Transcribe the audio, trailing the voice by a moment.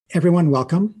Everyone,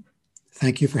 welcome.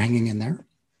 Thank you for hanging in there.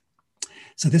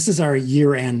 So this is our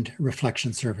year-end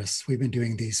reflection service. We've been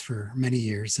doing these for many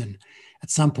years, and at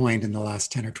some point in the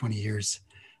last 10 or 20 years,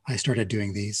 I started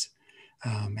doing these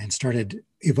and started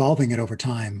evolving it over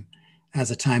time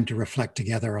as a time to reflect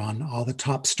together on all the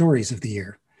top stories of the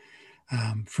year.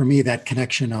 For me, that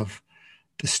connection of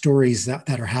the stories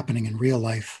that are happening in real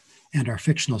life and our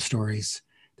fictional stories,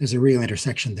 there's a real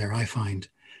intersection there, I find,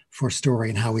 for story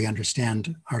and how we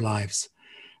understand our lives.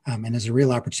 And there's a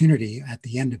real opportunity at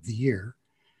the end of the year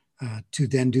to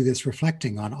then do this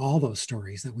reflecting on all those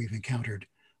stories that we've encountered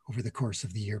over the course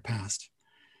of the year past.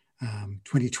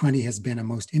 2020 has been a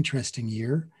most interesting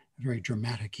year, a very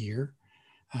dramatic year.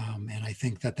 And I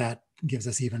think that gives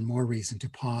us even more reason to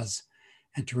pause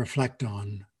and to reflect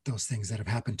on those things that have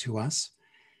happened to us,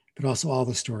 but also all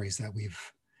the stories that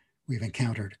we've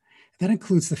encountered. That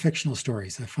includes the fictional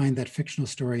stories. I find that fictional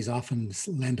stories often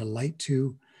lend a light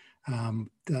to and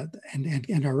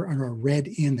are read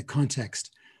in the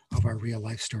context of our real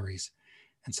life stories.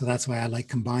 And so that's why I like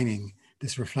combining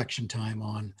this reflection time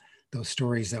on those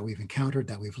stories that we've encountered,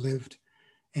 that we've lived,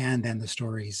 and then the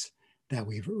stories that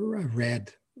we've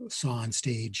read, saw on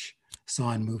stage,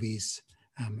 saw in movies,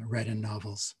 read in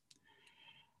novels.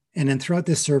 And then throughout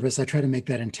this service, I try to make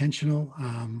that intentional.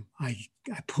 I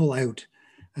pull out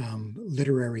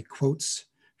literary quotes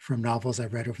from novels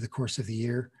I've read over the course of the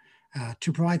year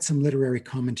to provide some literary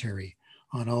commentary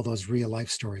on all those real life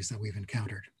stories that we've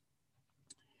encountered.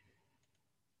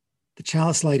 The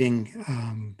chalice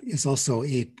lighting is also,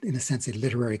 in a sense, a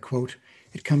literary quote.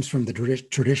 It comes from the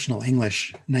traditional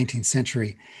English 19th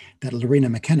century that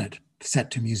Loreena McKennitt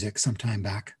set to music some time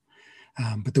back.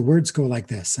 But the words go like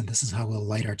this, and this is how we'll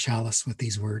light our chalice with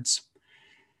these words.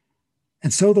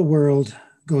 And so the world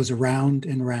goes around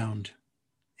and round,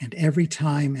 and every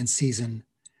time and season,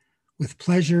 with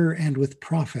pleasure and with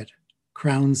profit,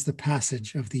 crowns the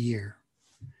passage of the year.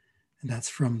 And that's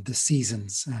from The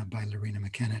Seasons by Loreena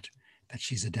McKennitt, that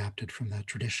she's adapted from the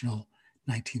traditional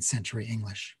 19th century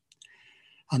English.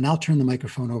 I'll now turn the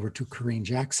microphone over to Corinne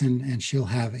Jackson, and she'll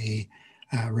have a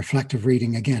reflective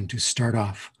reading again to start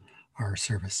off our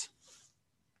service.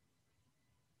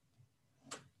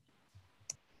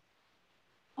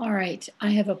 All right,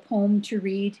 I have a poem to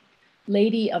read,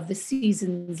 Lady of the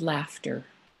Season's Laughter.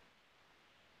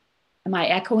 Am I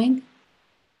echoing?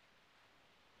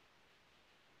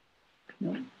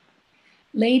 No.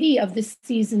 Lady of the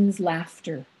Season's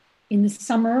Laughter, in the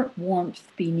summer warmth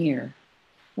be near.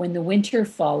 When the winter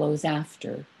follows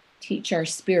after, teach our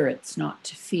spirits not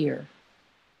to fear.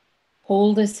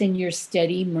 Hold us in your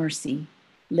steady mercy,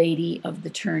 Lady of the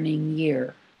turning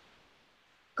year.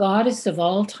 Goddess of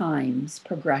all times,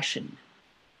 progression,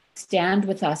 stand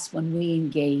with us when we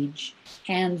engage,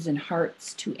 hands and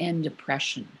hearts to end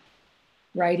oppression,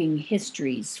 writing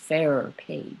history's fairer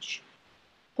page.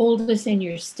 Hold us in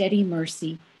your steady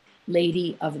mercy,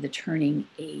 Lady of the turning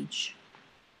age.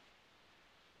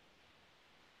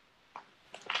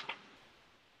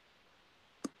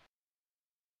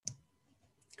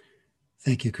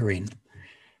 Thank you, Corinne.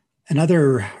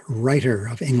 Another writer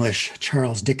of English,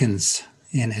 Charles Dickens,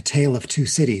 in A Tale of Two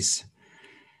Cities,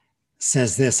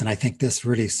 says this, and I think this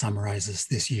really summarizes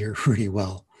this year really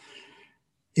well.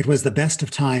 It was the best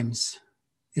of times,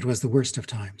 it was the worst of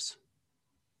times.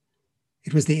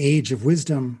 It was the age of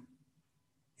wisdom,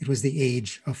 it was the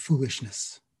age of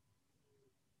foolishness.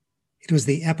 It was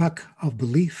the epoch of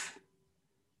belief,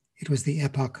 it was the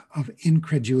epoch of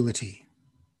incredulity.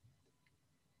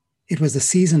 It was the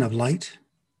season of light,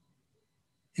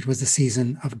 it was the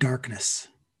season of darkness.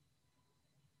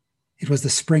 It was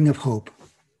the spring of hope.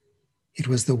 It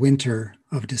was the winter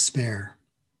of despair.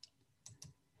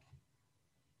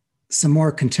 Some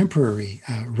more contemporary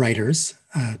writers,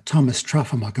 Thomas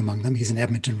Trothomac among them, he's an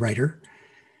Edmonton writer.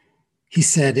 He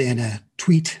said in a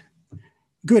tweet,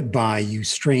 "Goodbye, you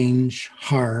strange,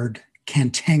 hard,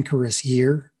 cantankerous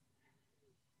year.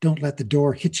 Don't let the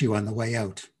door hit you on the way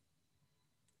out."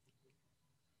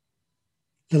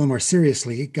 A little more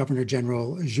seriously, Governor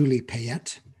General Julie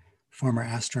Payette, former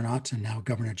astronaut and now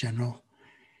Governor General,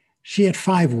 she had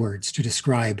 5 words to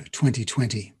describe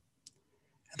 2020.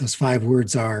 Those 5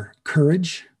 words are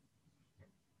courage,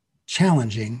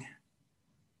 challenging,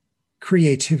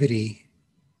 creativity,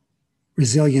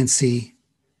 resiliency,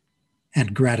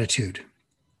 and gratitude.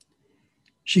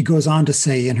 She goes on to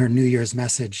say in her New Year's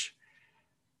message,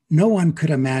 no one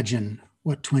could imagine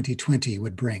what 2020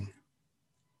 would bring.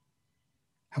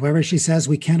 However, she says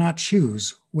we cannot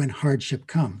choose when hardship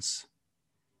comes,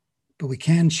 but we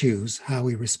can choose how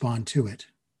we respond to it.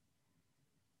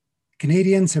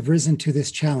 Canadians have risen to this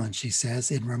challenge, she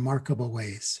says, in remarkable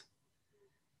ways.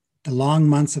 The long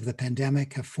months of the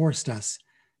pandemic have forced us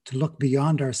to look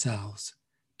beyond ourselves,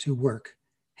 to work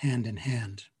hand in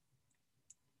hand.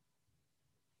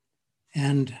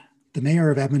 And the mayor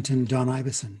of Edmonton, Don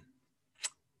Iveson,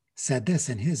 said this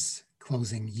in his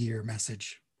closing year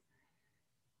message.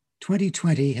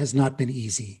 2020 has not been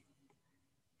easy.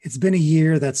 It's been a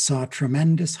year that saw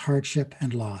tremendous hardship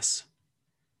and loss,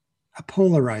 a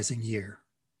polarizing year,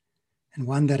 and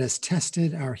one that has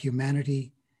tested our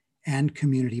humanity and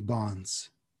community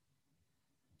bonds.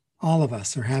 All of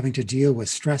us are having to deal with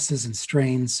stresses and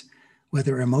strains,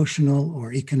 whether emotional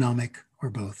or economic or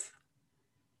both.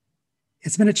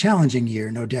 It's been a challenging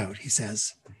year, no doubt, he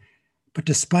says. But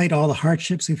despite all the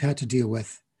hardships we've had to deal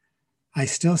with, I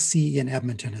still see in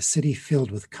Edmonton a city filled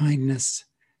with kindness,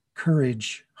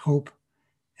 courage, hope,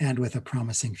 and with a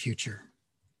promising future.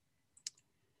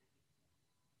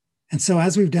 And so,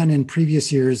 as we've done in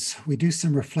previous years, we do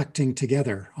some reflecting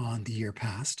together on the year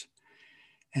past.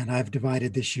 And I've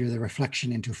divided this year the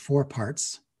reflection into 4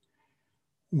 parts.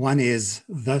 One is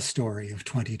the story of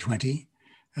 2020.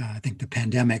 I think the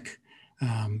pandemic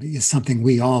is something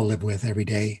we all live with every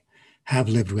day, have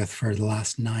lived with for the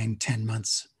last 9-10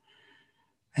 months.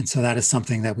 And so that is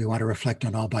something that we want to reflect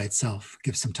on all by itself,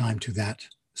 give some time to that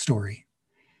story.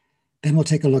 Then we'll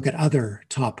take a look at other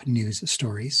top news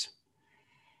stories.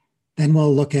 Then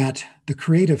we'll look at the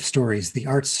creative stories, the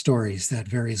arts stories that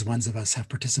various ones of us have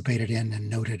participated in and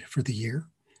noted for the year.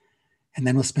 And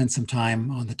then we'll spend some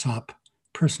time on the top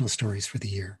personal stories for the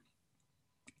year.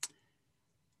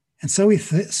 And so we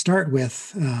start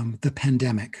with the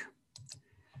pandemic.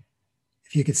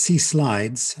 If you could see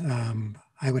slides,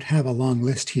 I would have a long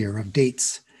list here of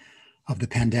dates of the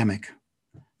pandemic,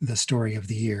 the story of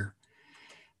the year.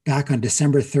 Back on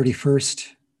December 31st,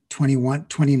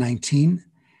 2019,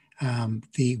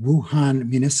 the Wuhan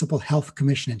Municipal Health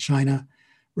Commission in China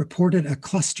reported a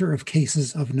cluster of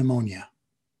cases of pneumonia.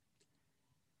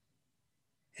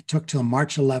 It took till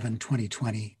March 11,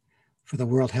 2020, for the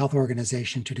World Health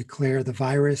Organization to declare the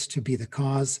virus to be the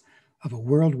cause of a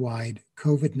worldwide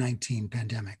COVID-19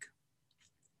 pandemic.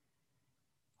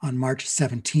 On March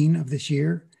 17 of this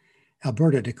year,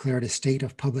 Alberta declared a state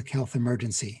of public health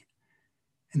emergency.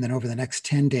 And then over the next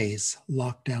 10 days,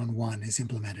 Lockdown 1 is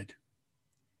implemented.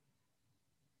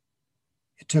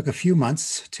 It took a few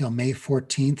months till May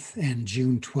 14th and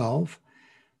June 12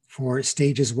 for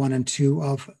stages 1 and 2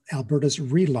 of Alberta's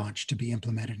relaunch to be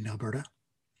implemented in Alberta.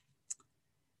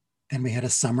 Then we had a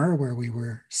summer where we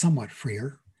were somewhat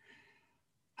freer.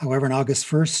 However, on August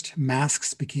 1st,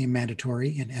 masks became mandatory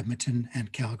in Edmonton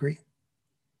and Calgary.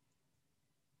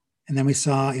 And then we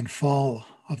saw in fall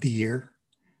of the year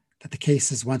that the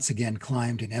cases once again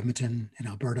climbed in Edmonton, in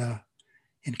Alberta,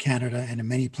 in Canada, and in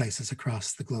many places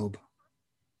across the globe.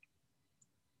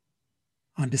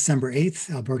 On December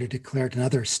 8th, Alberta declared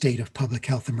another state of public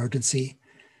health emergency,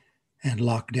 and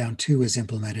Lockdown 2 is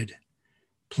implemented,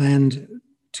 planned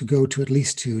to go to at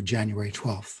least to January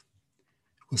 12th.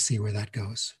 We'll see where that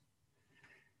goes.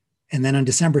 And then on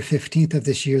December 15th of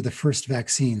this year, the first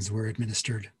vaccines were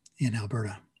administered in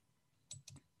Alberta.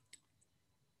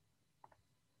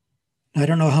 I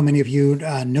don't know how many of you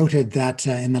noted that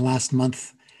in the last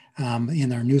month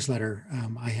in our newsletter,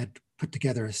 I had put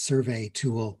together a survey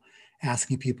tool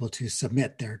asking people to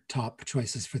submit their top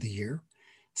choices for the year.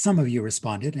 Some of you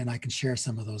responded, and I can share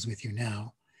some of those with you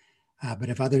now. But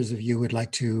if others of you would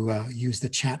like to use the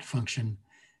chat function,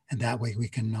 and that way we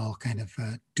can all kind of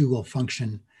dual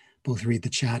function, both read the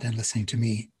chat and listening to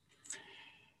me.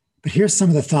 But here's some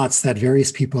of the thoughts that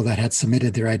various people that had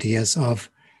submitted their ideas of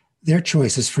their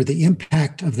choices for the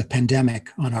impact of the pandemic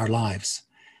on our lives.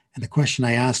 And the question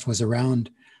I asked was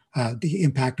around the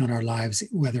impact on our lives,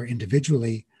 whether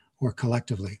individually or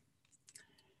collectively.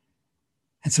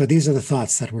 And so these are the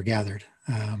thoughts that were gathered.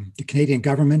 The Canadian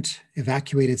government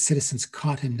evacuated citizens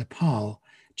caught in Nepal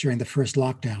during the first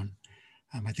lockdown.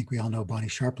 I think we all know Bonnie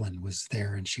Sharplin was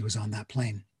there and she was on that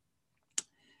plane.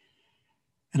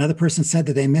 Another person said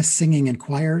that they miss singing in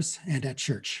choirs and at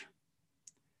church.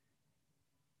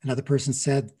 Another person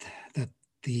said that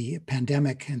the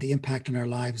pandemic and the impact on our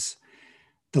lives,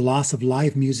 the loss of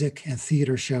live music and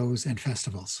theater shows and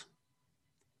festivals.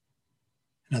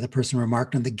 Another person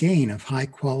remarked on the gain of high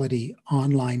quality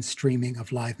online streaming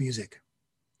of live music.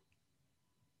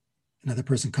 Another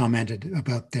person commented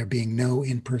about there being no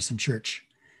in-person church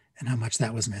and how much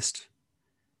that was missed.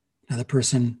 Another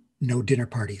person, no dinner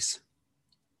parties.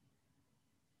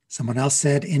 Someone else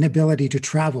said inability to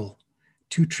travel,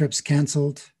 2 trips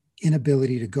canceled,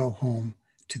 inability to go home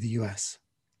to the US.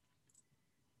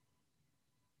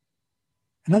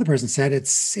 Another person said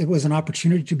it was an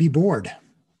opportunity to be bored,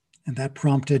 and that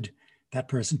prompted that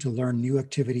person to learn new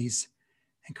activities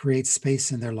and create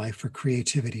space in their life for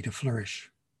creativity to flourish.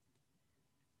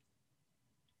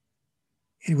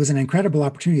 It was an incredible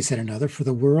opportunity, said another, for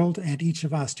the world and each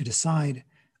of us to decide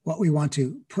what we want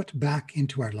to put back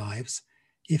into our lives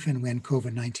if and when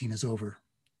COVID-19 is over.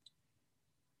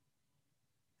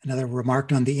 Another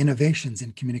remarked on the innovations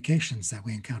in communications that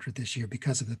we encountered this year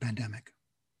because of the pandemic.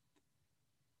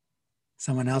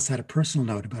 Someone else had a personal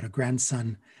note about a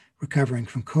grandson recovering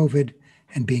from COVID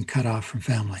and being cut off from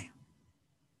family.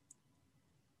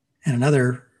 And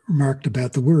another remarked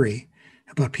about the worry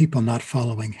about people not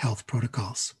following health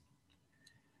protocols.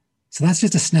 So that's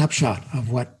just a snapshot of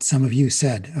what some of you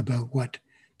said about what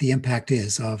the impact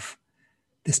is of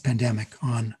this pandemic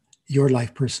on your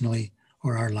life personally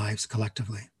or our lives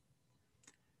collectively.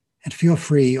 And feel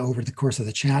free over the course of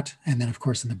the chat, and then of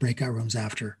course in the breakout rooms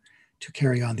after, to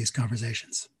carry on these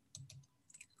conversations.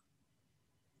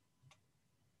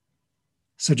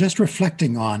 So just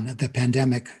reflecting on the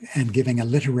pandemic and giving a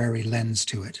literary lens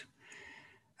to it,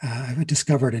 I've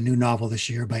discovered a new novel this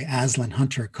year by Aslan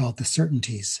Hunter called The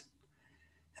Certainties.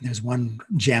 And there's one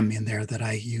gem in there that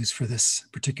I use for this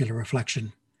particular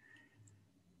reflection.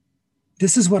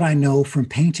 This is what I know from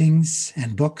paintings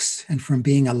and books and from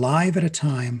being alive at a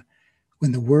time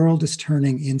when the world is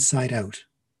turning inside out,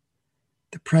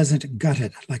 the present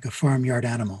gutted like a farmyard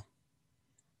animal.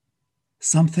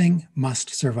 Something must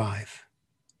survive.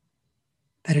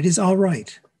 That it is all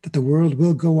right, that the world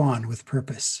will go on with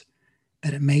purpose,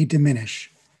 that it may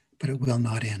diminish, but it will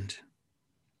not end.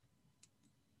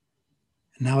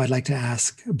 And now I'd like to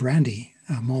ask Brandy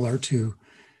Moeller to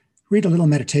read a little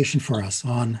meditation for us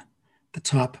on the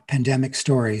top pandemic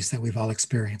stories that we've all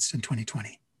experienced in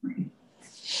 2020.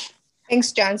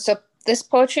 Thanks, John. So this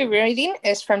poetry reading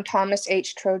is from Thomas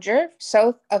H. Troger,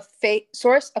 Source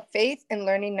of Faith and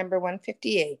Learning, number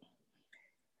 158.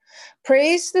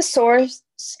 Praise the source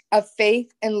of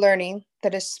faith and learning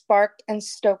that has sparked and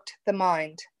stoked the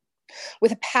mind,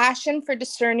 with a passion for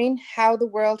discerning how the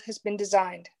world has been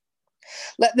designed.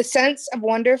 Let the sense of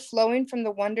wonder flowing from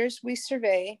the wonders we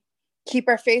survey keep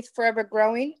our faith forever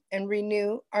growing and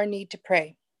renew our need to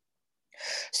pray.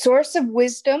 Source of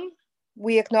wisdom,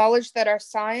 we acknowledge that our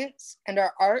science and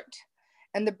our art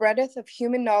and the breadth of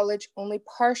human knowledge only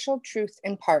partial truth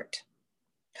impart.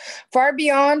 Far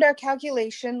beyond our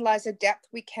calculation lies a depth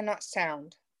we cannot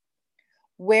sound,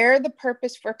 where the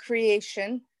purpose for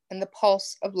creation and the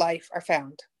pulse of life are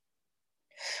found.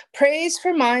 Praise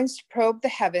for minds to probe the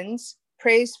heavens,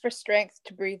 praise for strength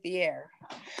to breathe the air.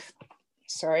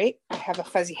 Sorry, I have a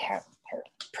fuzzy hair.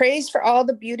 Praise for all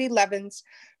the beauty leavens,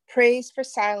 praise for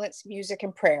silence, music,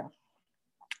 and prayer.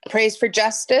 Praise for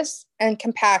justice and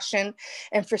compassion,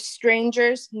 and for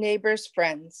strangers, neighbors,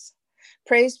 friends.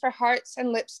 Praise for hearts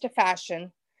and lips to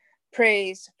fashion.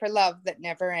 Praise for love that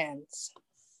never ends.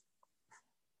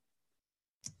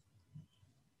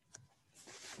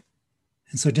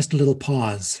 And so just a little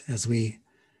pause as we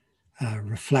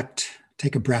reflect,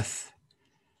 take a breath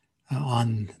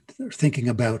on thinking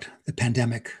about the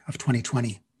pandemic of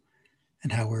 2020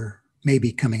 and how we're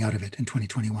maybe coming out of it in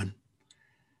 2021.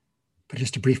 But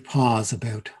just a brief pause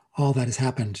about all that has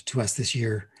happened to us this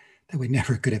year that we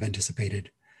never could have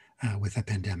anticipated with a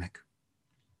pandemic.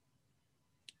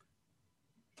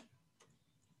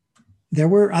 There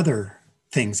were other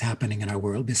things happening in our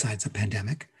world besides a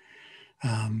pandemic.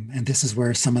 And this is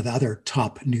where some of the other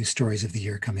top news stories of the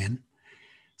year come in.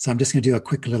 So I'm just going to do a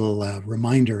quick little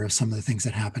reminder of some of the things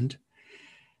that happened.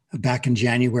 Back in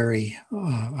January,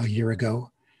 a year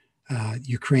ago,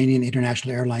 Ukrainian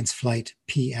International Airlines flight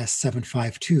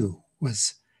PS752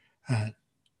 was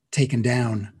taken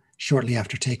down shortly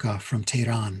after takeoff from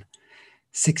Tehran.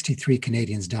 63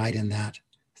 Canadians died in that.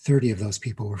 30 of those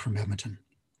people were from Edmonton.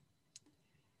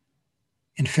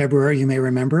 In February, you may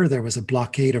remember, there was a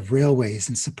blockade of railways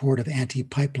in support of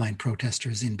anti-pipeline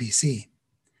protesters in BC,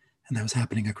 and that was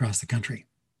happening across the country.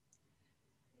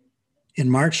 In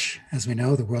March, as we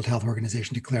know, the World Health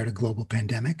Organization declared a global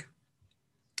pandemic.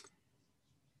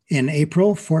 In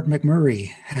April, Fort McMurray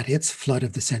had its flood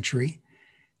of the century,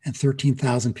 and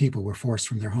 13,000 people were forced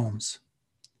from their homes.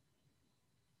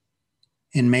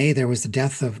 In May, there was the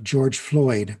death of George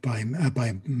Floyd by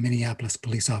a Minneapolis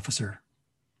police officer.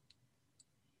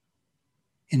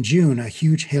 In June, a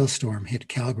huge hailstorm hit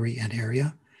Calgary and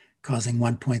area, causing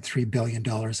 $1.3 billion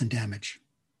in damage.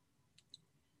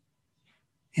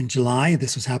 In July,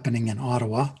 this was happening in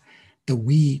Ottawa, the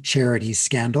We Charities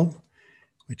scandal,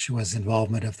 which was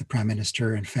involvement of the Prime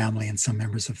Minister and family and some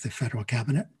members of the federal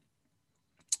cabinet.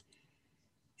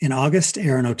 In August,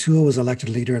 Erin O'Toole was elected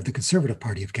leader of the Conservative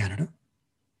Party of Canada.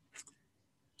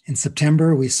 In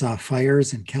September, we saw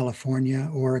fires in California,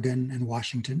 Oregon, and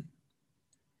Washington.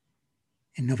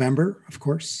 In November, of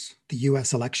course, the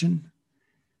US election,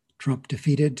 Trump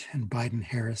defeated and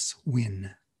Biden-Harris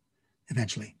win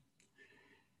eventually.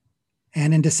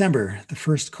 And in December, the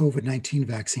first COVID-19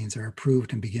 vaccines are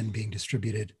approved and begin being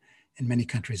distributed in many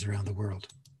countries around the world.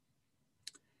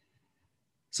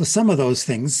 So some of those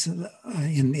things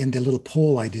in the little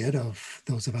poll I did of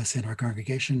those of us in our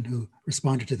congregation who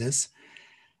responded to this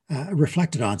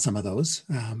reflected on some of those.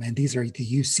 And these are the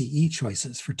UCE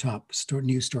choices for top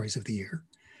news stories of the year.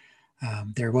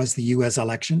 There was the US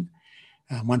election.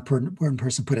 One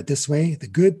person put it this way: the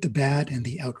good, the bad, and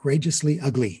the outrageously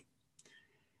ugly.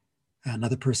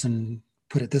 Another person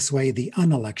put it this way: the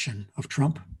unelection of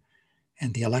Trump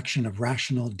and the election of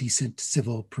rational, decent,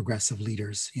 civil, progressive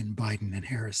leaders in Biden and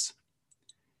Harris.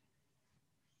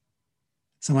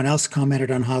 Someone else commented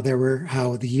on how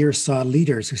the year saw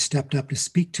leaders who stepped up to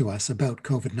speak to us about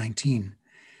COVID-19.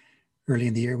 Early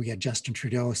in the year, we had Justin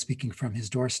Trudeau speaking from his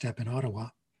doorstep in Ottawa.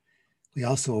 We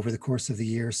also, over the course of the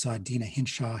year, saw Dina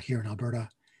Hinshaw here in Alberta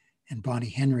and Bonnie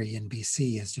Henry in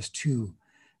BC as just two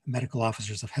medical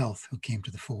officers of health who came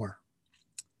to the fore.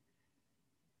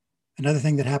 Another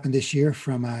thing that happened this year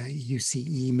from a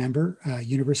UCE member,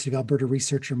 University of Alberta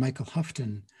researcher Michael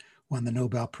Houghton won the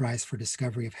Nobel Prize for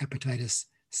discovery of hepatitis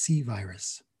C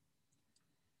virus.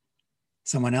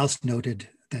 Someone else noted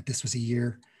that this was a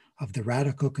year of the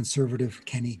radical conservative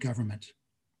Kenney government.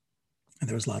 And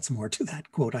there was lots more to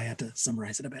that quote. I had to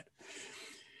summarize it a bit.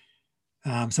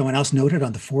 Someone else noted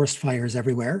on the forest fires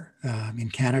everywhere in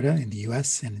Canada, in the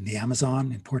US, and in the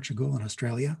Amazon, in Portugal, and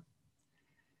Australia.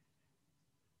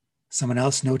 Someone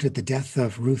else noted the death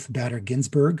of Ruth Bader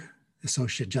Ginsburg,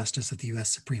 Associate Justice of the US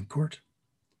Supreme Court.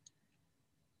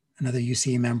 Another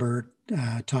UCE member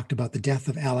talked about the death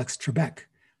of Alex Trebek,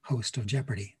 host of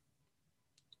Jeopardy!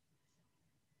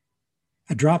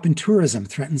 A drop in tourism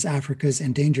threatens Africa's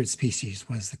endangered species,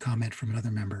 was the comment from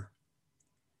another member.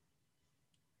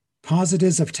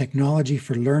 Positives of technology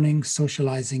for learning,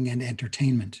 socializing, and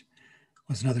entertainment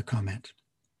was another comment.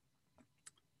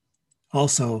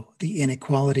 Also, the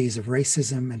inequalities of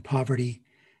racism and poverty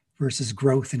versus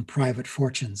growth in private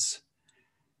fortunes.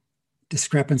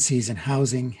 Discrepancies in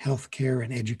housing, healthcare,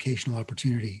 and educational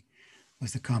opportunity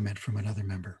was the comment from another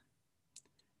member.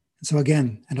 And so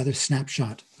again, another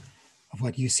snapshot of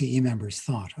what UCE members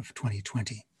thought of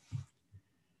 2020.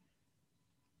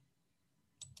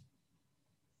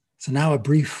 So now a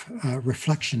brief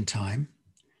reflection time.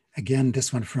 Again,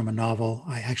 this one from a novel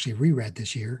I actually reread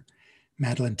this year,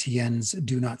 Madeleine Tien's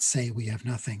Do Not Say We Have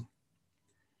Nothing.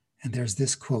 And there's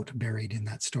this quote buried in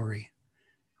that story,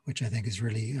 which I think is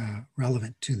really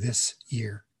relevant to this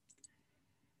year.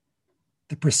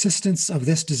 The persistence of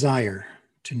this desire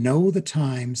to know the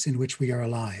times in which we are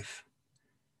alive,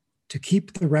 to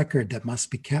keep the record that must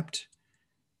be kept,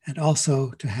 and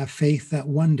also to have faith that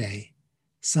one day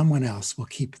someone else will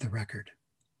keep the record.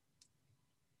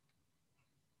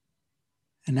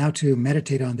 And now to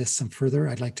meditate on this some further,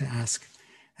 I'd like to ask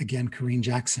again Corinne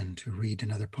Jackson to read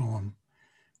another poem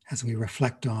as we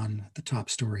reflect on the top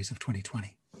stories of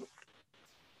 2020.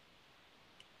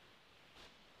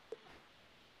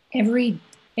 Every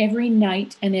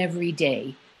Night and Every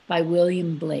Day by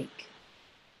William Blake.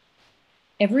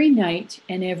 Every night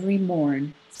and every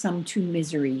morn, some to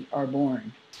misery are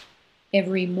born.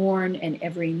 Every morn and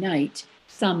every night,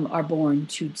 some are born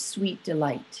to sweet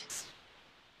delight.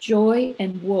 Joy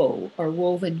and woe are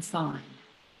woven fine,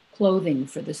 clothing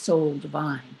for the soul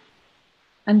divine.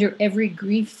 Under every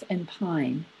grief and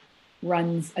pine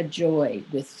runs a joy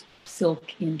with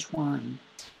silk entwine.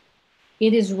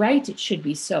 It is right it should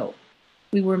be so.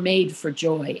 We were made for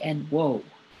joy and woe.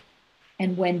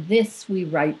 And when this we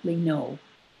rightly know,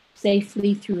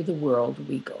 safely through the world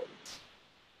we go.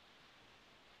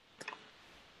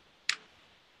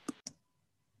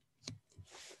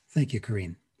 Thank you,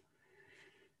 Corinne.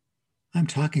 I'm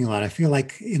talking a lot. I feel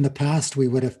like in the past we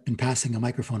would have been passing a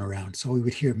microphone around, so we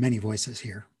would hear many voices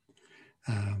here.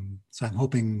 So I'm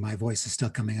hoping my voice is still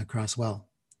coming across well.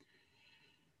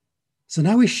 So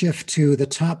now we shift to the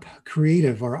top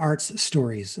creative or arts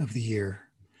stories of the year.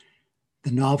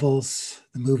 The novels,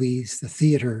 the movies, the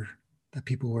theater that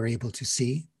people were able to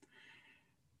see.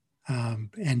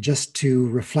 And just to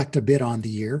reflect a bit on the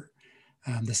year,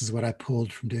 this is what I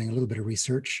pulled from doing a little bit of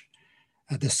research.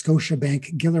 The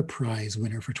Scotiabank Giller Prize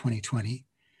winner for 2020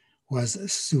 was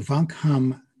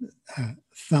Suvankham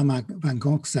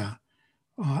Thamagongsa,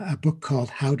 a book called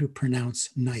How to Pronounce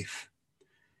Knife.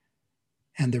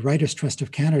 And the Writers' Trust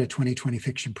of Canada 2020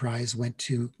 Fiction Prize went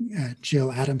to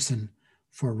Jill Adamson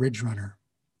for Ridge Runner.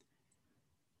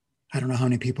 I don't know how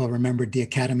many people remembered the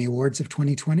Academy Awards of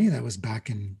 2020. That was back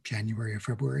in January or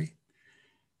February,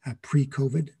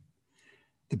 pre-COVID.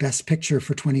 The best picture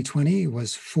for 2020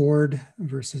 was Ford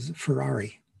versus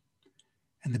Ferrari.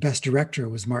 And the best director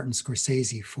was Martin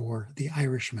Scorsese for The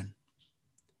Irishman.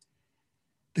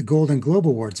 The Golden Globe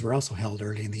Awards were also held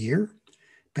early in the year.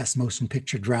 Best motion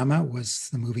picture drama was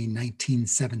the movie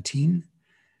 1917.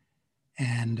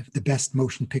 And the best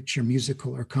motion picture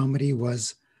musical or comedy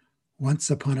was Once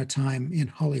Upon a Time in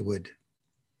Hollywood.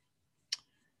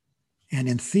 And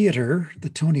in theater, the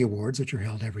Tony Awards, which are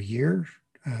held every year,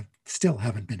 still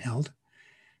haven't been held,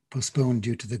 postponed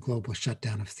due to the global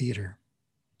shutdown of theater.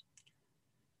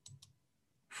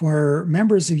 For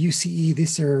members of UCE,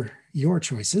 these are your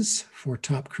choices for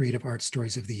top creative art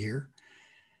stories of the year.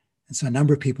 And so a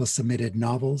number of people submitted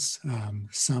novels,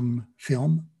 some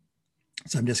film.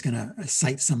 So I'm just going to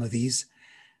cite some of these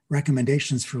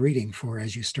recommendations for reading for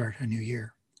as you start a new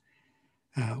year.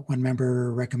 One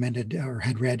member recommended or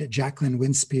had read Jacqueline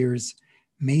Winspear's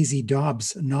Maisie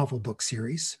Dobbs novel book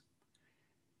series.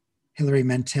 Hilary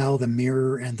Mantel, The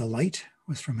Mirror and the Light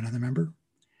was from another member.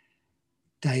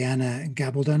 Diana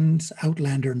Gabaldon's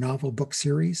Outlander novel book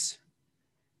series.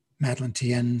 Madeleine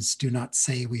Tien's Do Not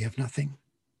Say We Have Nothing.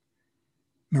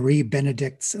 Marie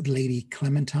Benedict's Lady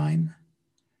Clementine.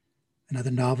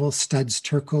 Another novel, Studs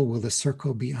Terkel, Will the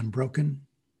Circle Be Unbroken?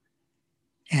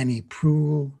 Annie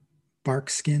Proulx,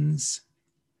 Barkskins.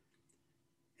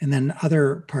 And then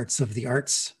other parts of the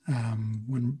arts,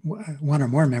 when one or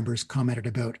more members commented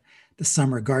about the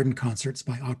summer garden concerts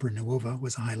by Opera Nuova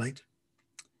was a highlight.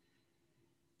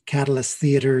 Catalyst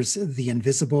Theatre's The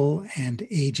Invisible and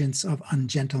Agents of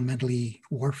Ungentlemanly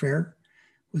Warfare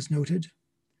was noted.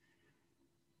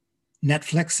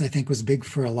 Netflix, I think, was big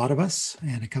for a lot of us,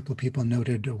 and a couple of people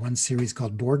noted one series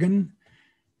called Borgen,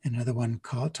 and another one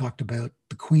talked about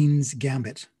The Queen's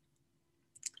Gambit.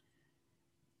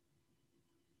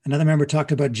 Another member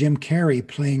talked about Jim Carrey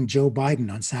playing Joe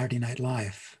Biden on Saturday Night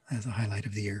Live as a highlight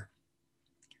of the year.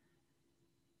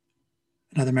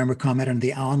 Another member commented on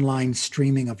the online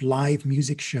streaming of live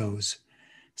music shows.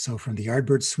 So from the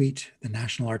Yardbird Suite, the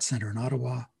National Arts Centre in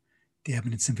Ottawa, the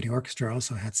Edmonton Symphony Orchestra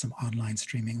also had some online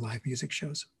streaming live music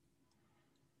shows.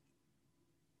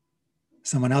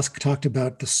 Someone else talked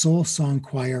about the Soul Song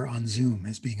Choir on Zoom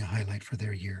as being a highlight for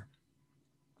their year.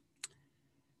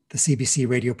 The CBC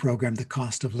radio program, The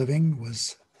Cost of Living,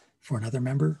 was for another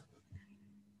member.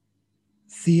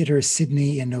 Theatre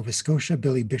Sydney in Nova Scotia,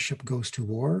 Billy Bishop Goes to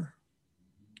War.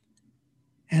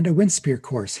 And a Winspear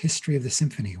course, History of the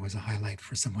Symphony, was a highlight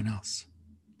for someone else.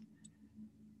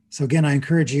 So again, I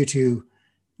encourage you to,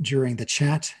 during the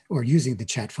chat or using the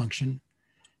chat function,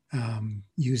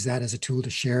 use that as a tool to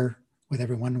share with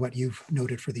everyone what you've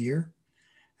noted for the year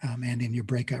and in your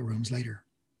breakout rooms later.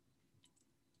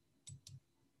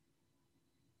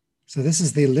 So this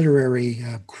is the literary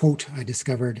quote I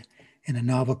discovered in a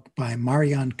novel by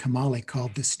Marian Kamali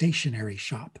called The Stationery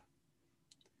Shop.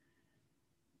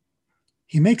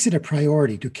 He makes it a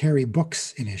priority to carry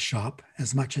books in his shop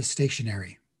as much as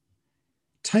stationery.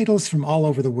 Titles from all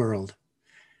over the world,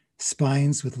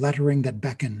 spines with lettering that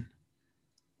beckon,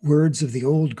 words of the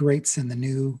old greats and the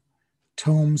new,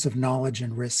 tomes of knowledge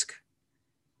and risk.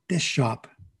 This shop,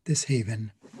 this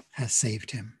haven, has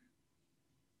saved him.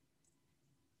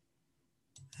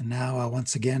 And now I'll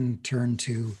once again turn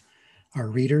to our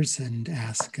readers and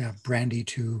ask Brandy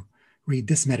to read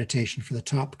this meditation for the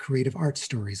top creative art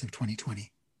stories of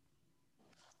 2020.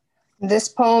 This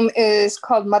poem is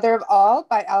called Mother of All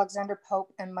by Alexander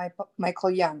Pope and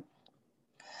Michael Young.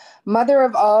 Mother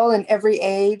of all in every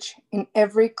age, in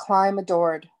every clime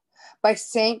adored, by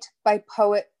saint, by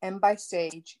poet, and by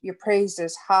sage, your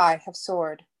praises high have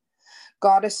soared.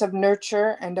 Goddess of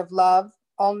nurture and of love,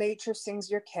 all nature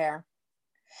sings your care.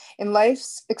 In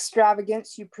life's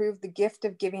extravagance, you prove the gift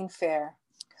of giving fair.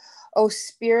 O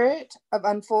Spirit of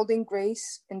unfolding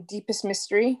grace and deepest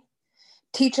mystery,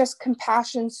 teach us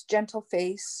compassion's gentle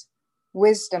face,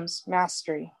 wisdom's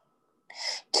mastery.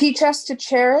 Teach us to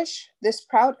cherish this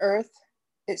proud earth,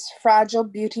 its fragile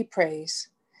beauty praise,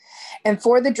 and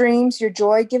for the dreams your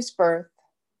joy gives birth,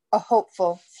 a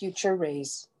hopeful future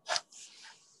raise.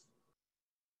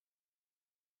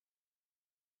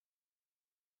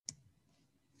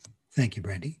 Thank you,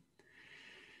 Brandy.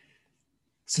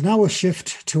 So now we'll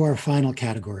shift to our final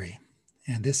category,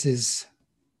 and this is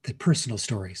the personal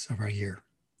stories of our year.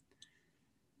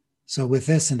 So with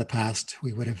this in the past,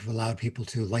 we would have allowed people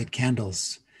to light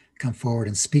candles, come forward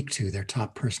and speak to their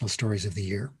top personal stories of the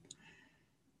year.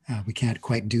 We can't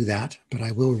quite do that, but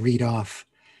I will read off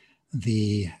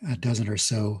the dozen or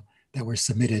so that were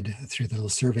submitted through the little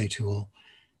survey tool,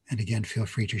 And again, feel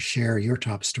free to share your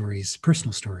top stories,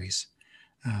 personal stories,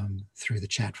 through the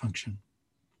chat function.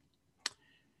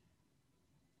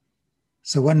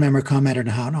 So one member commented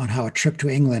on how a trip to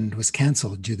England was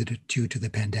canceled due to the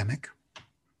pandemic.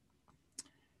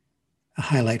 A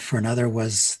highlight for another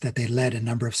was that they led a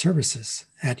number of services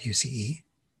at UCE.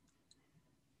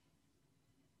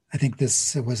 I think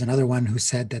this was another one who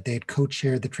said that they had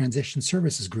co-chaired the transition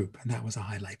services group, and that was a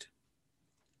highlight.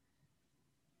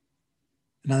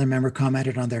 Another member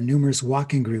commented on their numerous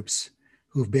walking groups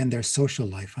who've been their social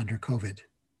life under COVID.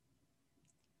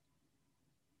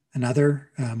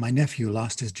 Another, my nephew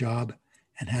lost his job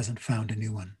and hasn't found a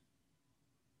new one.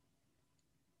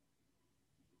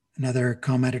 Another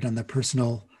commented on the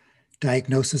personal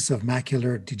diagnosis of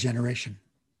macular degeneration.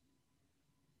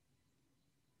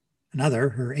 Another,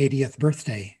 her 80th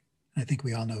birthday. I think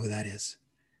we all know who that is.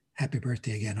 Happy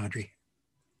birthday again, Audrey.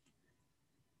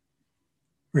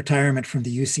 Retirement from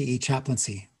the UCE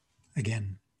chaplaincy.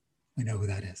 Again, we know who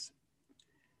that is.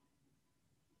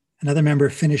 Another member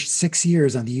finished 6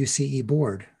 years on the UCE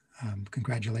board.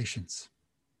 Congratulations.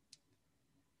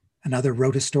 Another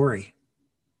wrote a story.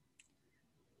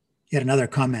 Yet another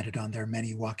commented on their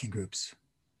many walking groups.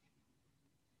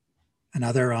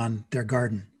 Another on their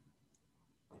garden.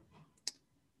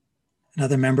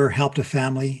 Another member helped a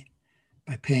family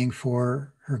by paying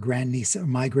for her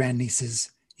my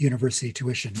grandniece's university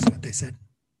tuition, is what they said.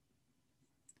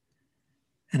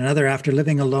 And another, after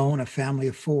living alone, a family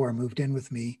of 4 moved in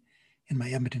with me in my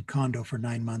Edmonton condo for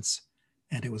 9 months,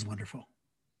 and it was wonderful.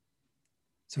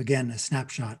 So again, a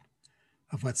snapshot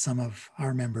of what some of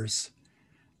our members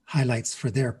highlights for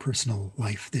their personal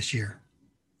life this year.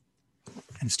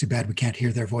 And it's too bad we can't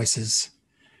hear their voices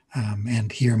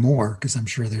and hear more, because I'm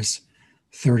sure there's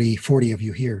 30, 40 of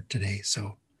you here today,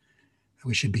 so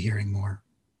we should be hearing more.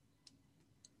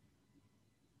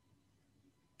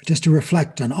 But just to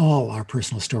reflect on all our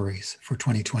personal stories for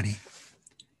 2020,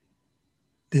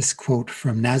 this quote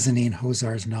from Nazanin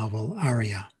Hozar's novel,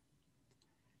 Aria.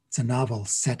 It's a novel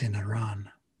set in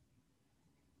Iran.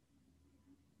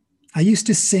 I used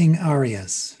to sing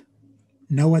arias.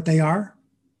 Know what they are?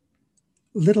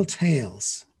 Little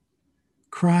tales,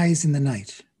 cries in the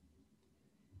night.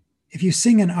 If you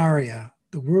sing an aria,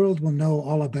 the world will know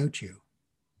all about you.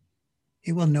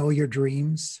 It will know your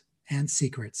dreams and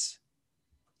secrets,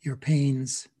 your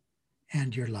pains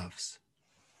and your loves.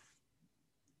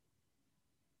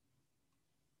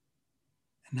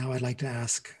 And now I'd like to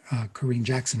ask Corinne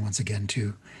Jackson once again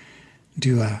to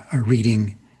do a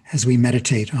reading as we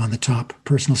meditate on the top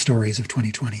personal stories of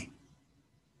 2020.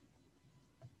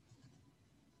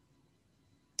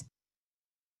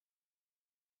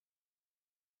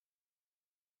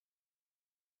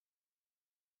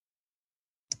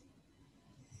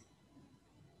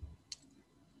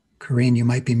 Corinne, you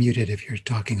might be muted if you're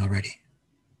talking already.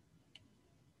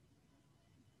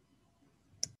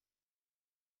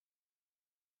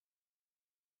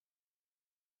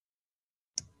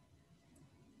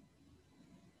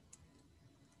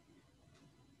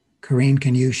 Corinne,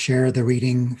 can you share the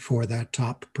reading for that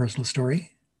top personal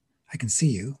story? I can see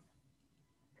you.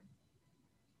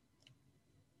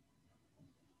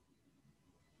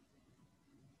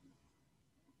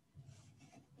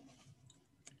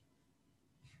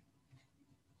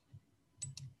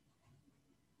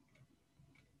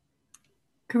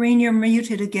 Corinne, you're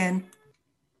muted again.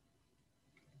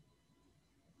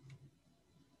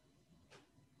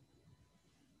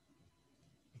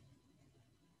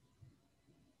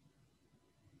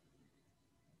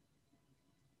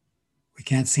 We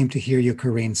can't seem to hear you,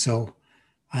 Corinne, so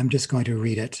I'm just going to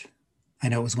read it. I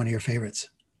know it was one of your favorites.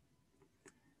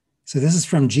 So this is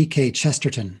from G.K.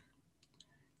 Chesterton.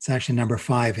 It's actually number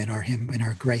 5 in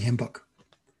our gray hymn book.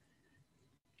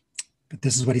 But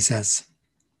this is what he says.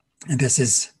 And this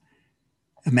is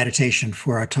a meditation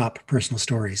for our top personal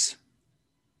stories.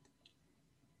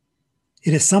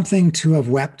 It is something to have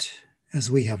wept as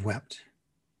we have wept,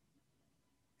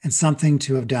 and something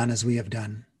to have done as we have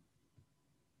done.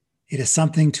 It is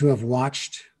something to have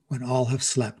watched when all have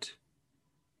slept,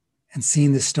 and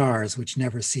seen the stars which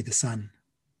never see the sun.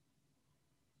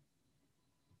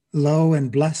 Lo,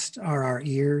 and blessed are our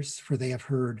ears, for they have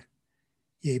heard.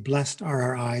 Yea, blessed are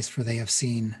our eyes, for they have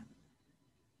seen.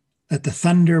 Let the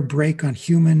thunder break on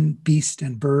human, beast,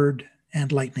 and bird, and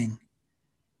lightning.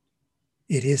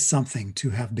 It is something to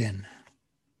have been.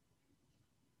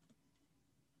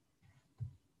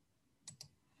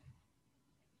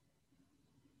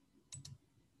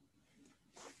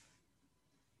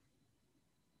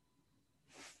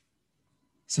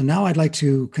 So now I'd like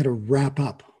to kind of wrap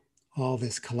up all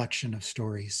this collection of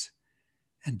stories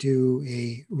and do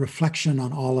a reflection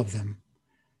on all of them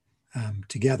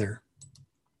together.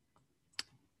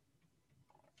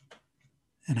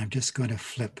 And I'm just going to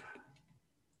flip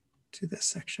to this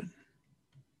section.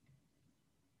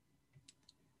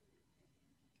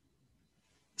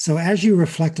 So as you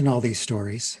reflect on all these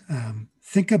stories,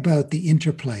 think about the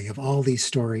interplay of all these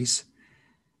stories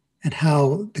and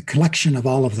how the collection of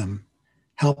all of them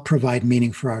help provide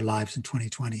meaning for our lives in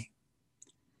 2020.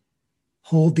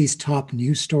 Hold these top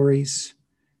news stories,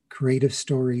 creative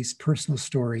stories, personal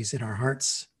stories in our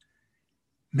hearts.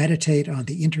 Meditate on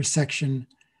the intersection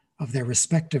of their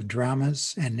respective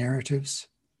dramas and narratives.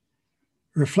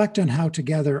 Reflect on how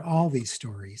together all these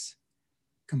stories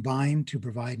combine to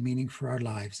provide meaning for our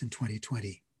lives in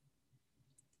 2020.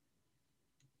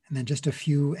 And then just a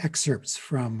few excerpts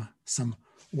from some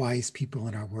wise people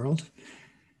in our world,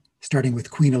 starting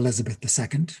with Queen Elizabeth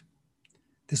II.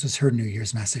 This was her New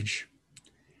Year's message.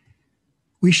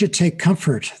 We should take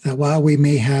comfort that while we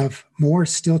may have more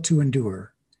still to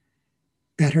endure,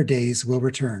 better days will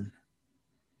return.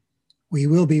 We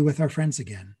will be with our friends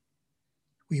again.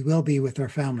 We will be with our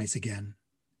families again.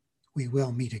 We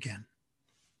will meet again.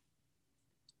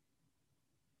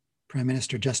 Prime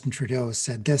Minister Justin Trudeau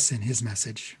said this in his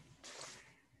message.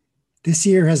 This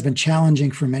year has been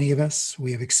challenging for many of us.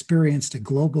 We have experienced a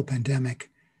global pandemic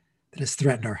that has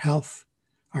threatened our health,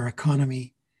 our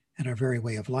economy, and our very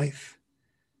way of life.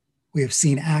 We have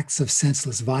seen acts of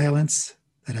senseless violence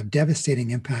that have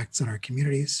devastating impacts on our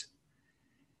communities.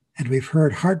 And we've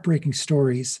heard heartbreaking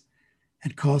stories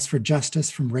and calls for justice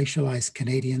from racialized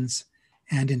Canadians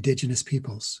and Indigenous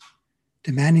peoples,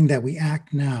 demanding that we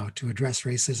act now to address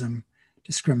racism,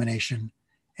 discrimination,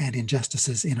 and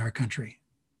injustices in our country.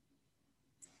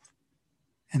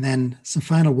 And then some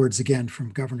final words again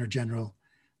from Governor General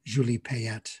Julie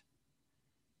Payette.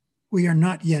 We are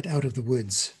not yet out of the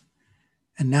woods,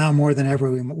 and now more than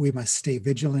ever, we must stay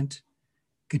vigilant,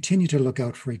 continue to look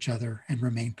out for each other, and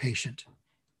remain patient.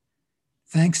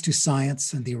 Thanks to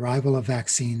science and the arrival of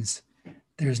vaccines,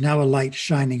 there is now a light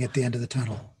shining at the end of the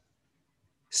tunnel.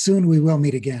 Soon we will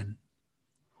meet again.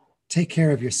 Take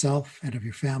care of yourself and of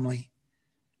your family.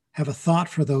 Have a thought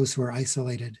for those who are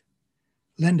isolated.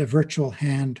 Lend a virtual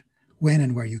hand when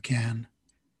and where you can.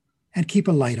 And keep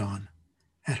a light on,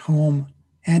 at home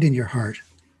and in your heart,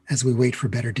 as we wait for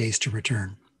better days to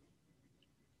return.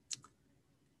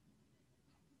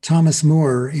 Thomas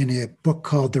Moore, in a book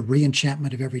called The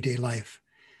Re-Enchantment of Everyday Life,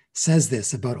 says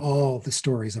this about all the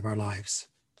stories of our lives.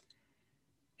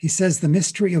 He says, the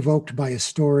mystery evoked by a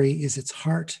story is its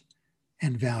heart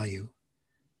and value,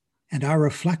 and our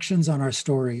reflections on our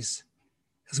stories,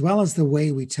 as well as the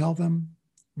way we tell them,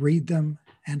 read them,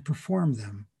 and perform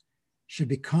them, should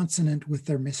be consonant with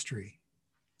their mystery.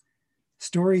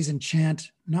 Stories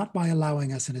enchant not by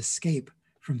allowing us an escape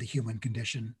from the human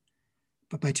condition,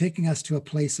 but by taking us to a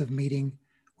place of meeting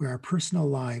where our personal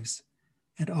lives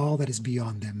and all that is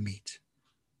beyond them meet.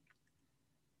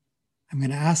 I'm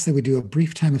going to ask that we do a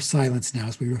brief time of silence now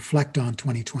as we reflect on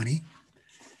 2020,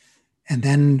 and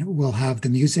then we'll have the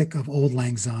music of Auld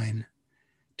Lang Syne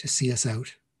to see us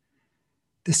out.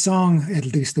 This song, at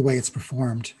least the way it's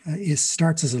performed,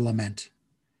 starts as a lament,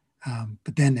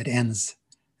 but then it ends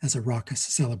as a raucous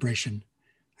celebration,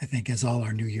 I think, as all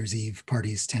our New Year's Eve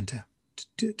parties tend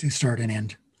to start and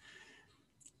end.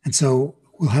 And so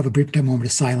we'll have a brief moment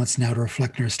of silence now to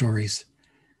reflect on our stories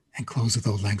and close with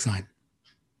Auld Lang Syne.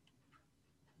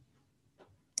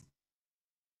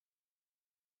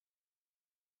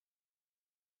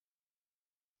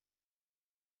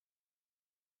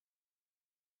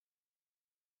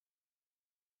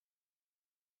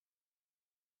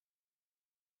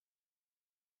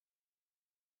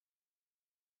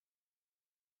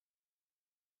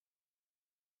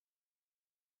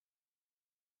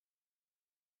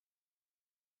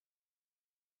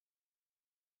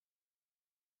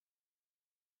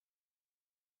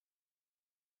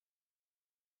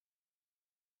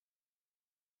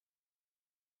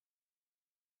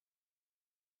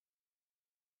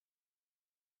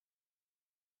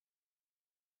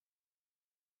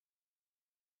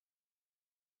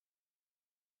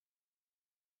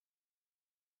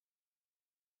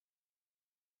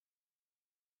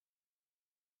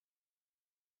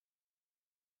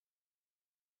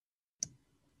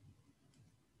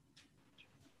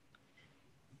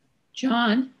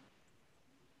 John?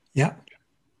 Yeah.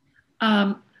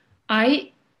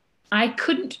 I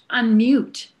couldn't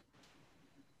unmute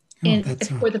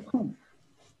for the poem.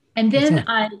 And then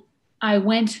I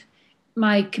went,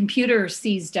 my computer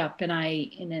seized up and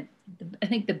I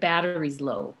think the battery's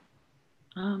low.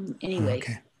 Anyway.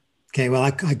 Okay, well,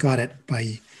 I got it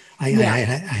I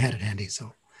had it handy.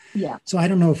 So Yeah. So I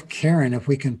don't know if Karen, if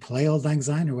we can play Auld Lang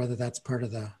Syne or whether that's part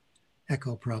of the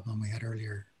echo problem we had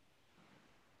earlier.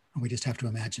 And we just have to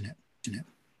imagine it.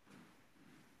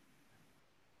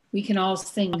 We can all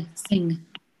sing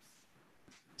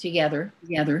together.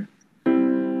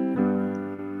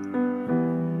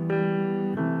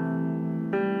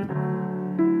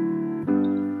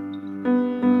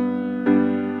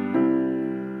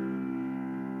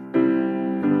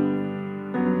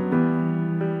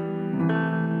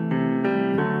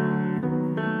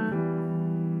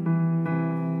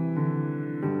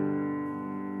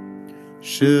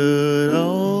 Should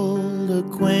old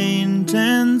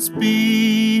acquaintance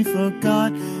be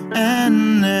forgot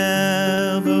and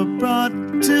never brought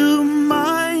to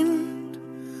mind?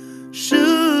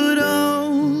 Should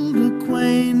old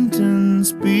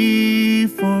acquaintance be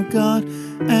forgot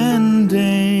and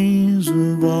days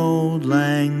of Auld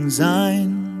Lang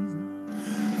Syne?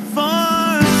 For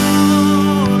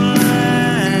Auld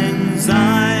Lang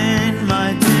Syne,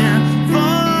 my dear,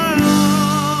 for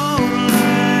Auld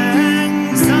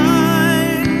Lang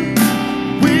Syne,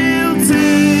 we'll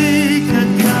take a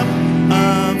cup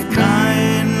of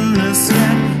kindness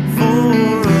yet for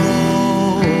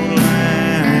Auld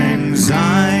Lang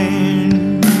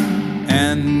Syne.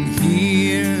 And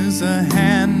here's a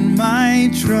hand, my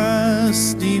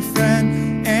trusty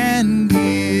friend, and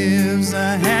gives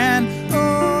a hand,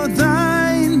 oh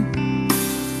thine.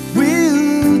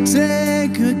 We'll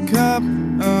take a cup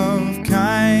of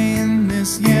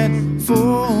kindness yet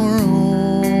for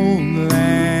Auld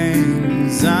Lang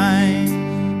Syne.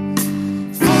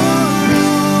 For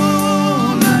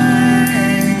Auld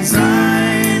Lang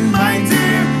Syne, my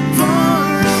dear,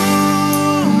 for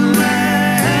Auld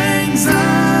Lang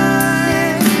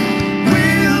Syne,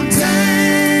 we'll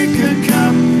take a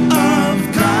cup of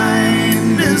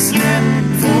kindness yet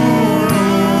for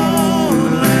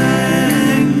Auld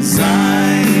Lang Syne.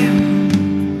 For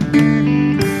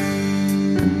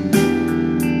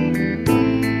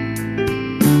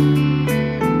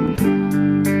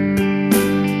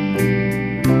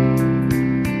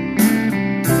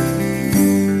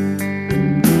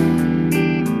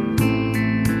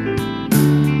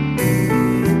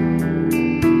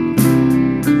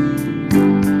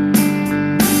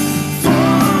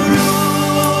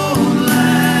Auld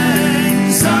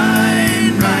Lang Syne,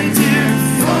 my dear,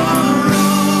 for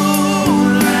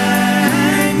Auld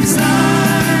Lang Syne,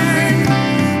 we'll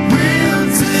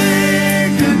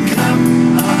take a cup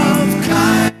of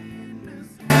kindness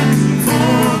and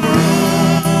for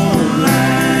Auld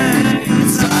Lang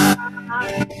Syne.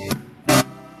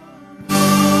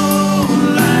 Auld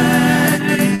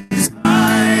Lang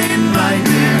Syne, my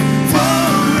dear, for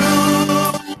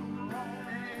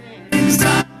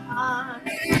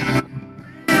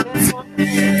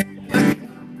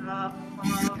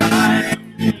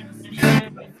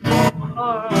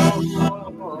Auld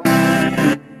Lang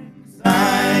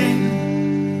Syne.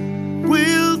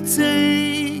 We'll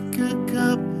take a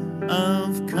cup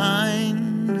of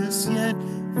kindness yet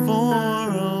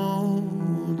for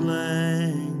Auld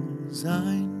Lang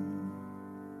Syne.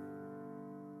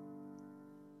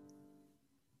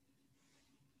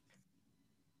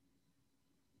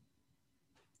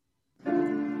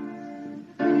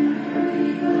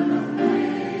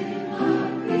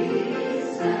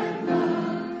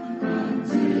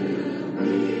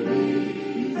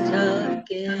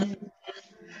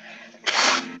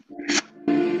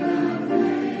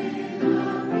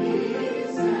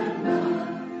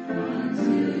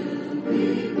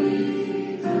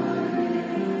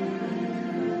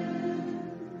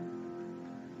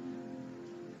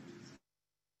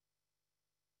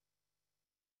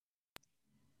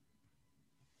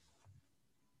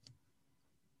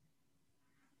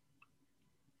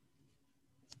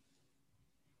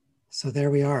 So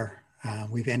there we are.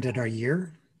 We've ended our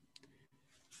year,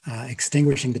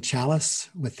 extinguishing the chalice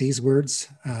with these words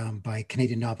by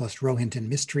Canadian novelist Rohinton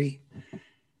Mistry.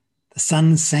 The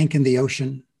sun sank in the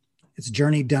ocean, its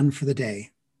journey done for the day,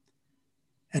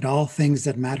 and all things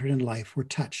that mattered in life were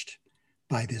touched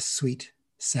by this sweet,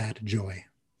 sad joy.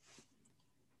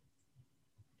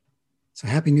 So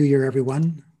Happy New Year,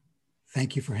 everyone.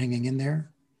 Thank you for hanging in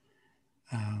there.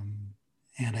 And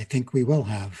I think we will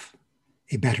have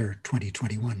a better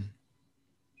 2021.